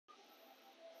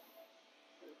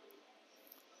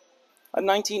A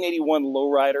 1981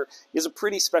 lowrider is a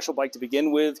pretty special bike to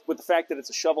begin with the fact that it's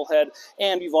a shovel head,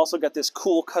 and you've also got this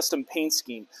cool custom paint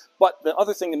scheme. But the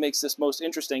other thing that makes this most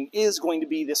interesting is going to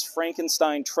be this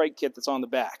Frankenstein trike kit that's on the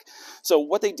back. So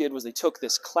what they did was they took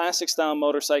this classic style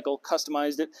motorcycle,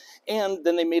 customized it, and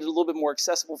then they made it a little bit more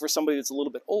accessible for somebody that's a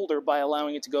little bit older by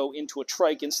allowing it to go into a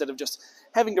trike instead of just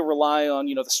having to rely on,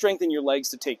 the strength in your legs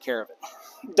to take care of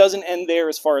it. Doesn't end there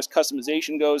as far as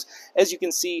customization goes. As you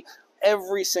can see,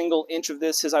 every single inch of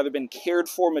this has either been cared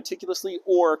for meticulously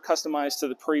or customized to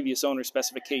the previous owner's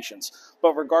specifications.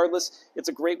 But regardless, it's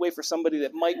a great way for somebody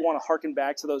that might want to harken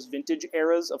back to those vintage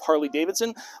eras of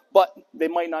Harley-Davidson, but they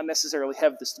might not necessarily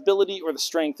have the stability or the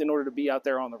strength in order to be out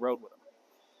there on the road with them.